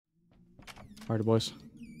Alright, boys.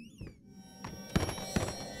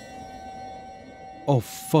 Oh,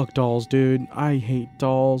 fuck dolls, dude. I hate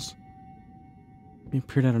dolls. They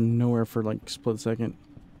appeared out of nowhere for like a split second.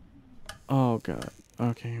 Oh, God.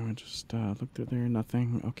 Okay, I just look through there.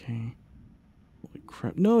 Nothing. Okay. Holy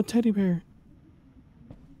crap. No, teddy bear.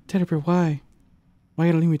 Teddy bear, why? Why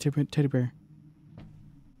you gotta leave me, teddy bear?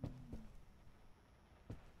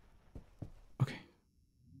 Okay.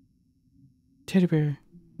 Teddy bear.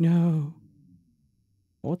 No.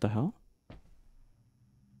 What the hell?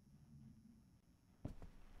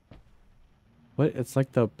 What? It's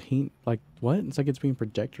like the paint, like, what? It's like it's being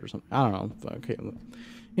projected or something. I don't know. Okay.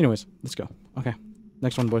 Anyways, let's go. Okay.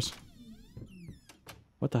 Next one, boys.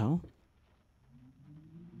 What the hell?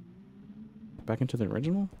 Back into the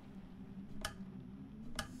original?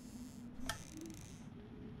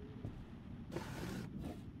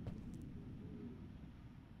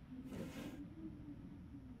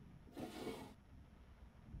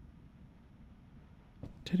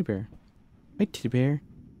 Teddy bear. Hi, teddy bear.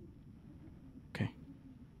 Okay.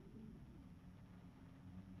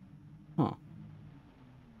 Huh.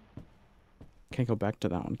 Can't go back to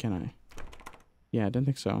that one, can I? Yeah, I didn't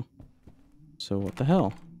think so. So what the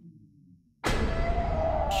hell? You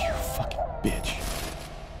fucking bitch.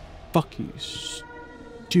 Fuck you,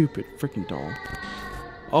 stupid freaking doll.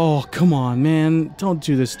 Oh, come on, man. Don't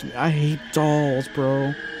do this to me. I hate dolls,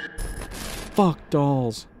 bro. Fuck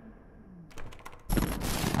dolls.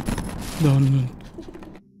 No, no, no.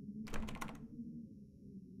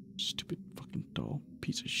 Stupid fucking doll.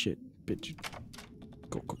 Piece of shit, bitch.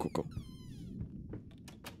 Go, go, go, go.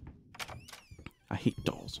 I hate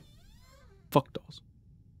dolls. Fuck dolls.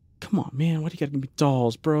 Come on, man. Why do you gotta give me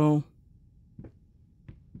dolls, bro?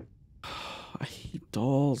 I hate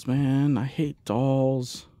dolls, man. I hate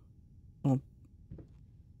dolls. Oh.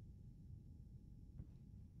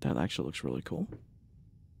 That actually looks really cool.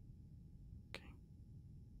 Okay.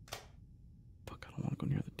 Fuck, I don't want to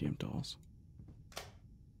go near the damn dolls.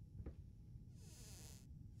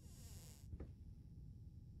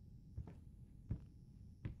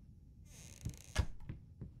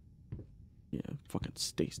 Yeah, fucking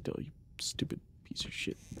stay still, you stupid piece of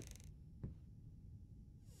shit.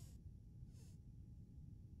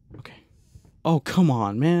 Okay. Oh, come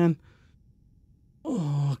on, man.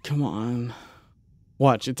 Oh, come on.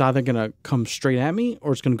 Watch, it's either gonna come straight at me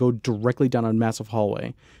or it's gonna go directly down a massive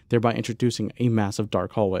hallway, thereby introducing a massive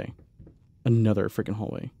dark hallway. Another freaking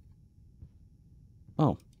hallway.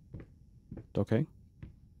 Oh. Okay.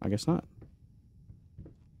 I guess not.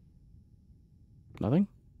 Nothing?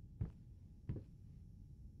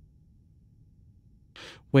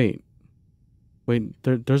 Wait. Wait,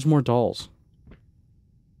 there's more dolls.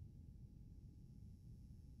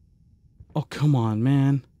 Oh, come on,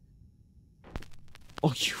 man.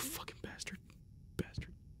 Oh, you fucking bastard.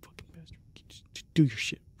 Bastard. Fucking bastard. Just do your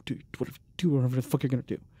shit. Do whatever the fuck you're gonna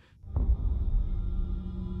do.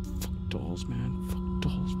 Fuck dolls, man. Fuck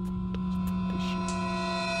dolls.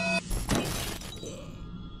 Fuck dolls.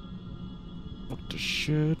 Fuck this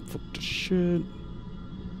shit. Fuck this shit.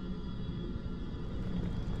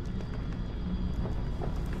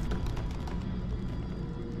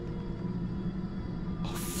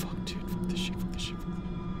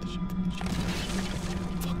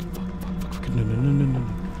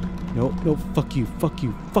 No, fuck you, fuck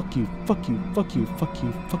you, fuck you, fuck you, fuck you, fuck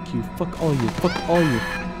you, fuck you, fuck all you, fuck all you.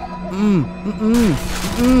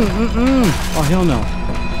 Oh, hell no.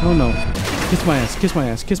 Hell no. Kiss my ass, kiss my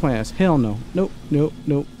ass, kiss my ass. Hell no. Nope, nope,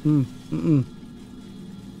 nope.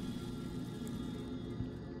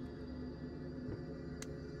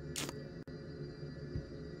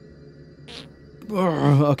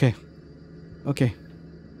 Okay. Okay.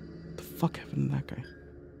 What the fuck happened to that guy?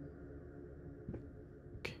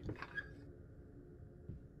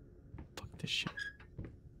 This shit.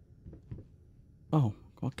 Oh,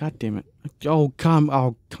 well, god damn it. Oh, come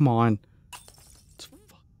on.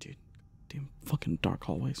 Fuck, dude. Damn fucking dark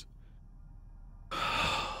hallways.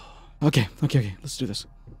 Okay, let's do this.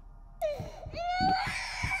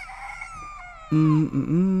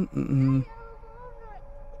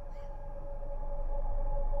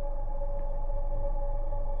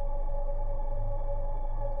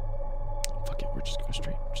 Fuck it, we're just going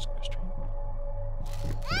straight.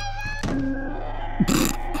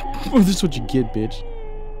 Oh, this is what you get, bitch.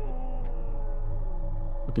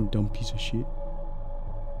 Fucking dumb piece of shit.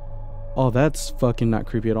 Oh, that's fucking not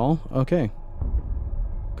creepy at all. Okay.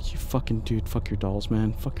 You fucking dude, fuck your dolls,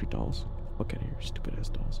 man. Fuck your dolls. Fuck out of here, stupid ass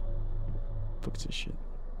dolls. Fuck this shit.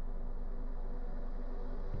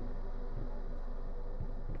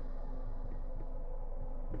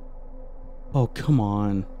 Oh, come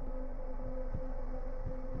on.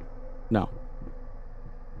 No.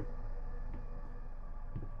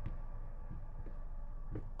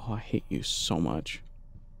 Oh, I hate you so much.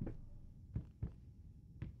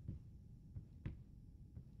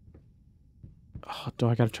 Oh, do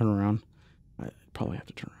I gotta turn around? I probably have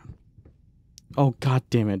to turn around. Oh, god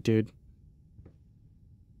damn it, dude.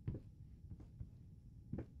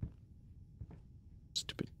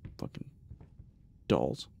 Stupid fucking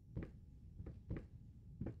dolls.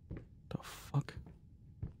 The fuck?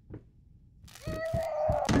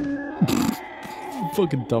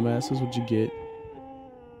 Fucking dumbass is what you get.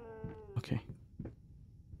 Okay.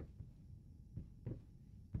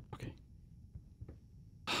 Okay.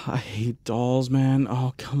 I hate dolls, man.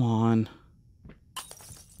 Oh, come on.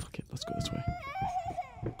 Fuck it, let's go this way.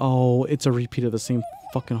 Oh, it's a repeat of the same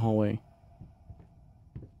fucking hallway.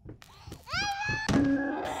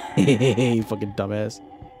 Hey, fucking dumbass.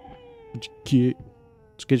 What you get?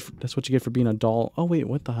 That's what you get for being a doll. Oh wait,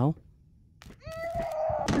 what the hell?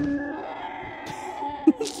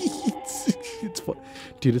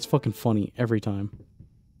 Dude, it's fucking funny every time.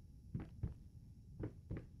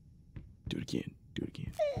 Do it again. Do it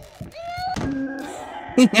again.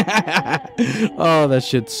 Oh, that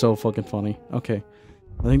shit's so fucking funny. Okay.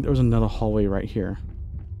 I think there was another hallway right here.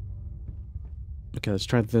 Okay, let's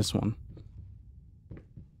try this one.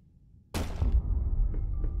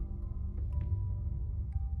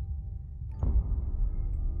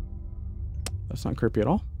 That's not creepy at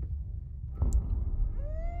all.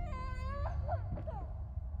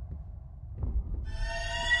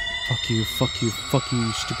 Fuck you, fuck you, fuck you,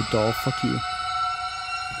 you stupid doll, fuck you.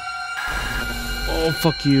 Oh,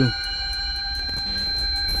 fuck you.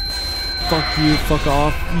 Fuck you, fuck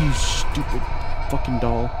off, you stupid fucking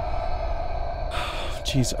doll.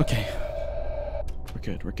 Jeez, okay. We're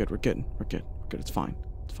good, we're good, we're good, we're good, we're good, it's fine.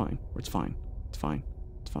 It's fine, it's fine, it's fine,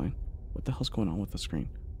 it's fine. What the hell's going on with the screen?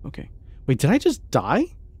 Okay. Wait, did I just die?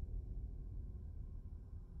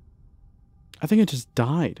 I think I just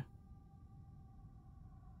died.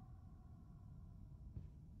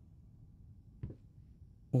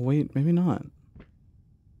 Well, wait, maybe not.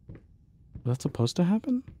 Was that supposed to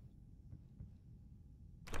happen?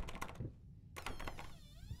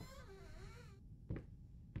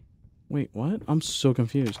 Wait, what? I'm so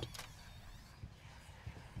confused.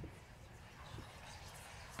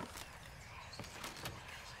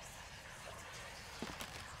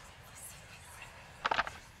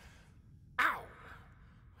 Ow!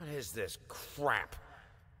 What is this crap?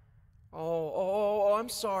 Oh, I'm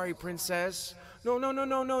sorry, princess. No,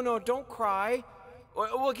 don't cry.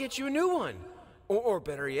 We'll get you a new one. Or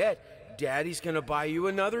better yet, Daddy's gonna buy you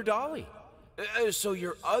another dolly. So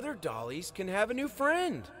your other dollies can have a new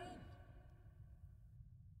friend.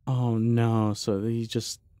 Oh no, so he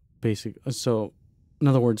just so in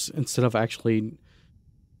other words, instead of actually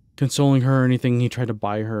consoling her or anything, he tried to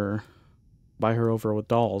buy her over with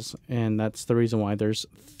dolls, and that's the reason why there's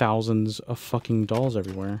thousands of fucking dolls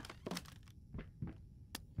everywhere.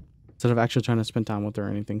 Instead of actually trying to spend time with her or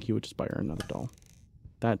anything, he would just buy her another doll.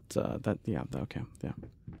 Okay, yeah.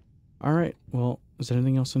 Alright, well, is there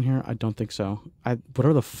anything else in here? I don't think so.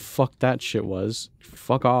 Whatever the fuck that shit was,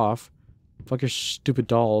 fuck off. Fuck your stupid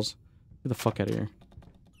dolls. Get the fuck out of here.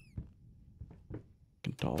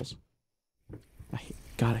 Fucking dolls. I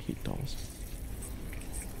hate dolls.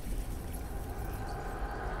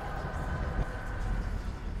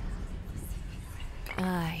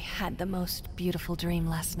 I had the most beautiful dream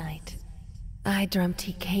last night. I dreamt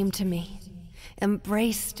he came to me,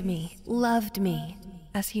 embraced me, loved me,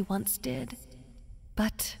 as he once did.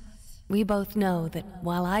 But we both know that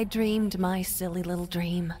while I dreamed my silly little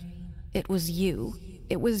dream, it was you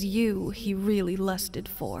he really lusted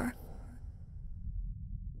for.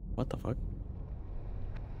 What the fuck?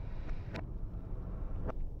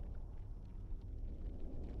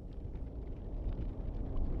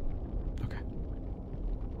 Okay.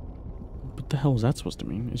 What the hell was that supposed to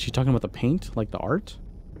mean? Is she talking about the paint? Like the art?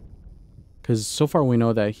 Because so far we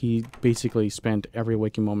know that he basically spent every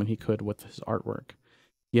waking moment he could with his artwork.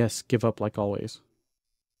 Yes, give up like always.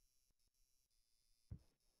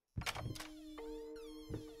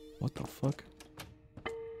 What the fuck?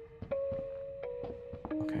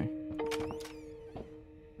 Okay.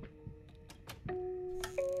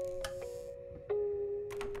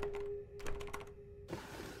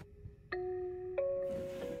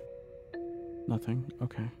 Nothing.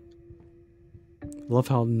 Okay. Love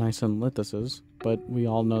how nice and lit this is, but we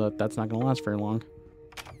all know that that's not gonna last very long.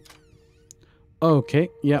 Okay.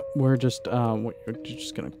 Yep. We're just gonna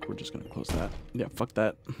close that. Yeah. Fuck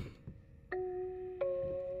that.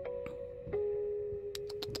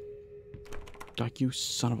 God, you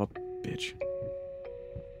son of a bitch.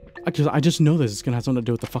 I just know this is gonna have something to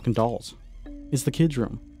do with the fucking dolls. It's the kids'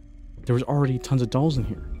 room. There was already tons of dolls in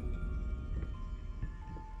here.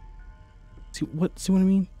 See what I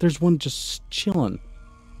mean? There's one just chilling.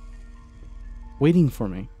 Waiting for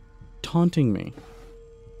me. Taunting me.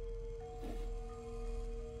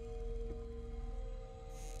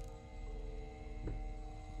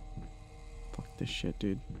 Fuck this shit,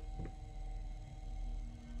 dude.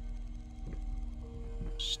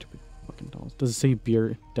 Stupid fucking dolls. Does it say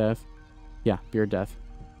beer death? Yeah, beer death.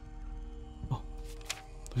 Oh,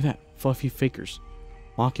 look at that. Fluffy fakers.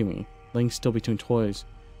 Mocking me. Laying still between toys.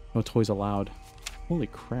 No toys allowed. Holy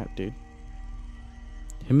crap, dude.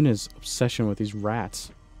 Him and his obsession with these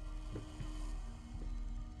rats.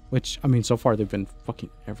 Which, I mean, so far they've been fucking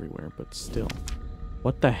everywhere, but still.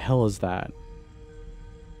 What the hell is that?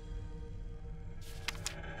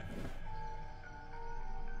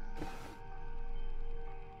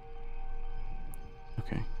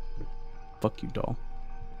 Okay. Fuck you, doll.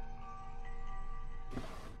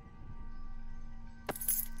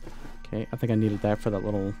 Okay, I think I needed that for that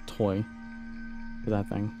little toy. For that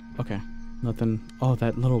thing. Okay. Nothing. Oh,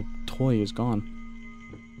 that little toy is gone.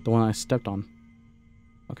 The one I stepped on.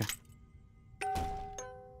 Okay.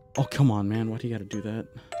 Oh, come on, man. Why do you gotta do that?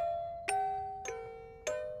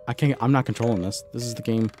 I can't. I'm not controlling this. This is the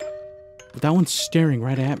game. But that one's staring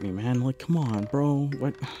right at me, man. Like, come on, bro.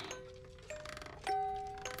 What?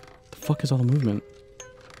 The fuck is all the movement?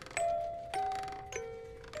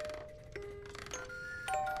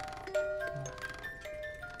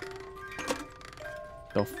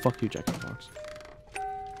 Oh, fuck you, Jack in the Box.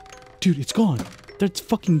 Dude, it's gone. That's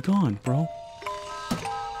fucking gone, bro.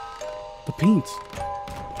 The paint.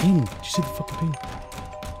 Painting. Did you see the fucking paint?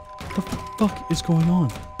 What the fuck is going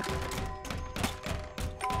on?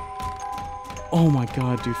 Oh my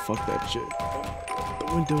god, dude, fuck that shit.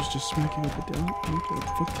 The window's just smacking up and down.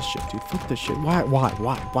 Fuck this shit, dude. Fuck this shit. Why?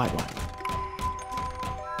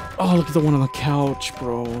 Oh, look at the one on the couch,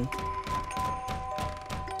 bro.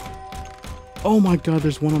 Oh my god,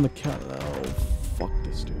 there's one on the couch. Oh, fuck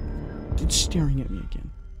this, dude. It's staring at me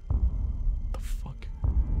again. What the fuck?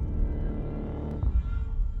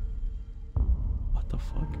 What the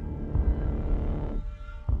fuck?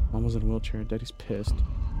 Mom was in a wheelchair. Daddy's pissed.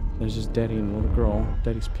 There's just Daddy and a little girl.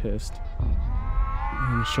 Daddy's pissed.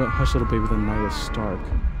 And Hush Little Baby, the night is stark.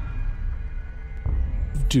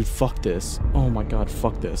 Dude, fuck this. Oh my god,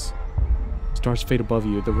 fuck this. Stars fade above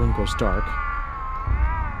you. The room goes dark.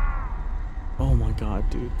 Oh my god,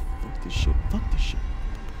 dude. Fuck this shit. Fuck this shit.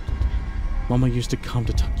 Mama used to come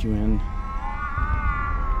to tuck you in.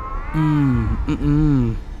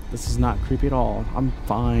 This is not creepy at all. I'm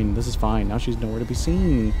fine. This is fine. Now she's nowhere to be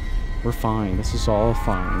seen. We're fine. This is all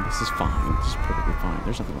fine. This is fine. This is perfectly fine.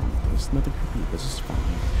 There's nothing wrong with this. Nothing creepy. This is fine.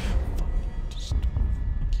 Fuck. Just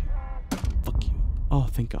fuck you. Fuck you. Oh,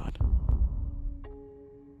 thank God.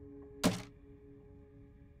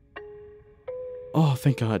 Oh,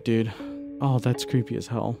 thank God, dude. Oh, that's creepy as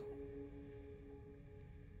hell.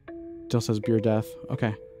 Still says beer death.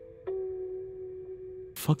 Okay.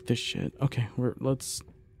 Fuck this shit. Okay, let's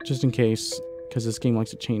just in case, because this game likes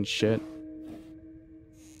to change shit.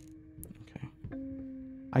 Okay.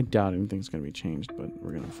 I doubt anything's gonna be changed, but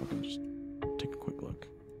we're gonna fucking just take a quick look.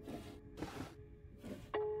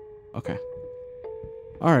 Okay.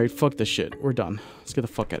 Alright, fuck this shit. We're done. Let's get the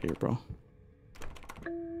fuck out of here, bro.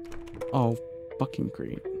 Oh, fucking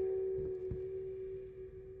great.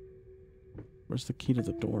 Where's the key to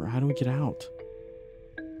the door? How do we get out?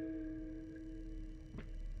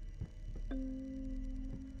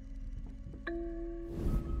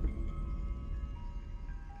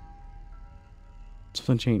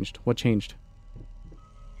 Something changed. What changed?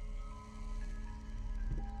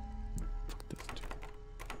 Fuck this,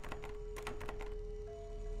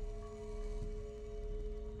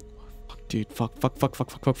 dude. Fuck, dude.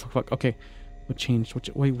 Fuck. Okay. What changed?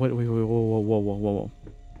 Wait. Whoa.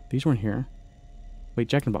 These weren't here. Wait,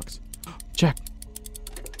 Jack in the Box. Jack!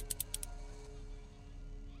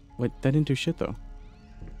 Wait, that didn't do shit, though.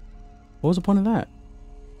 What was the point of that?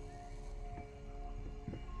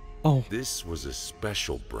 Oh. This was a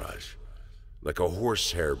special brush. Like a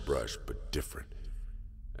horsehair brush, but different.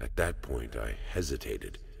 At that point, I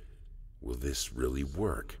hesitated. Will this really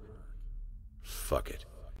work? Fuck it.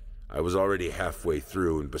 I was already halfway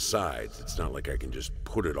through, and besides, it's not like I can just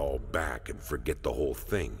put it all back and forget the whole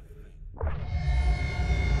thing.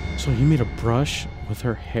 So he made a brush with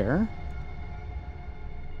her hair?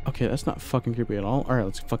 Okay, that's not fucking creepy at all. Alright,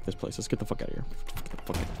 let's fuck this place. Let's get the fuck out of here.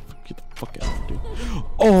 Get the fuck out of here, dude.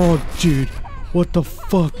 Oh, dude. What the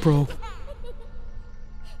fuck, bro?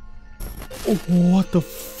 Oh, what the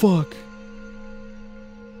fuck?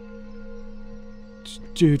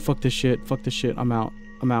 Dude, fuck this shit. Fuck this shit. I'm out.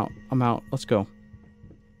 I'm out. I'm out. Let's go.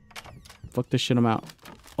 Fuck this shit. I'm out.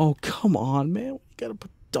 Oh, come on, man. We gotta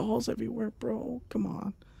put dolls everywhere, bro. Come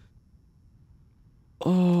on.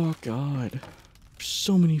 Oh, God. There's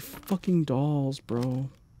so many fucking dolls,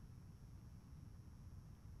 bro.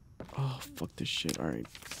 Oh, fuck this shit. Alright.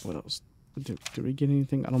 What else? Did we get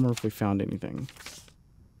anything? I don't remember if we found anything.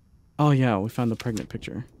 Oh, yeah. We found the pregnant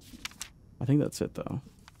picture. I think that's it, though.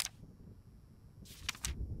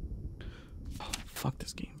 Oh, fuck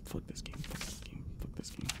this game. Fuck this game. Fuck this game. Fuck this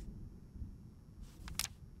game.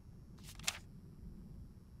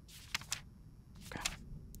 Okay.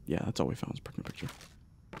 Yeah, that's all we found was pregnant picture.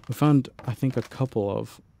 We found, I think, a couple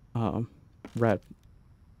of rat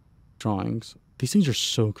drawings. These things are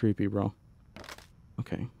so creepy, bro.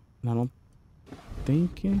 Okay. And I don't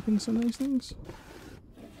think anything's in these things.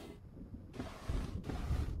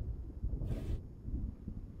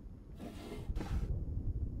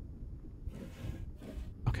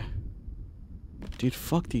 Okay. Dude,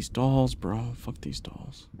 fuck these dolls, bro. Fuck these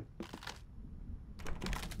dolls.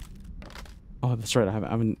 Oh, that's right. I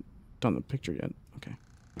haven't done the picture yet. Okay.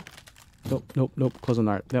 Nope, nope, nope. Closing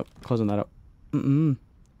that. Yep, closing that up. All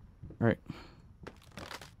right.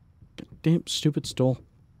 Damn, stupid stool.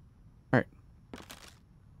 All right.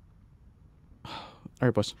 All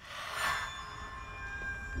right, boys.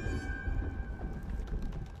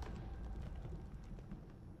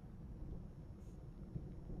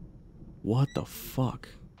 What the fuck?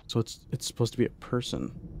 So it's supposed to be a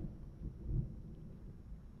person.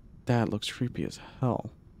 That looks creepy as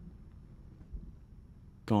hell.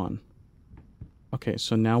 Gone. Okay,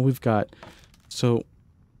 so now we've got... So...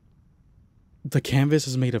 The canvas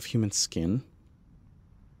is made of human skin.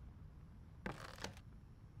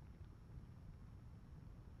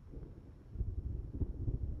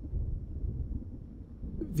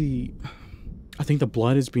 I think the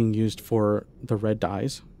blood is being used for the red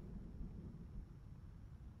dyes.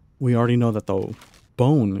 We already know that the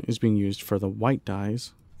bone is being used for the white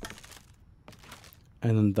dyes.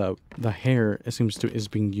 And then the hair, it seems to, is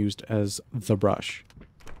being used as the brush.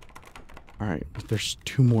 Alright, there's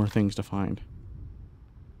 2 more things to find.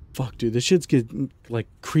 Fuck, dude, this shit's getting, like,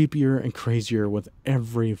 creepier and crazier with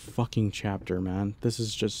every fucking chapter, man. This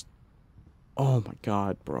is just... Oh my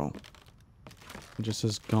god, bro. It just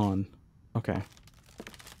says gone. Okay.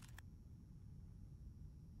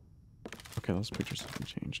 Okay, those pictures have been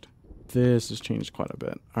changed. This has changed quite a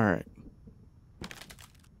bit. Alright.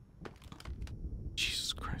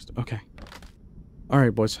 Jesus Christ. Okay.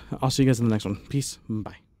 Alright, boys. I'll see you guys in the next one. Peace.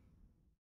 Bye.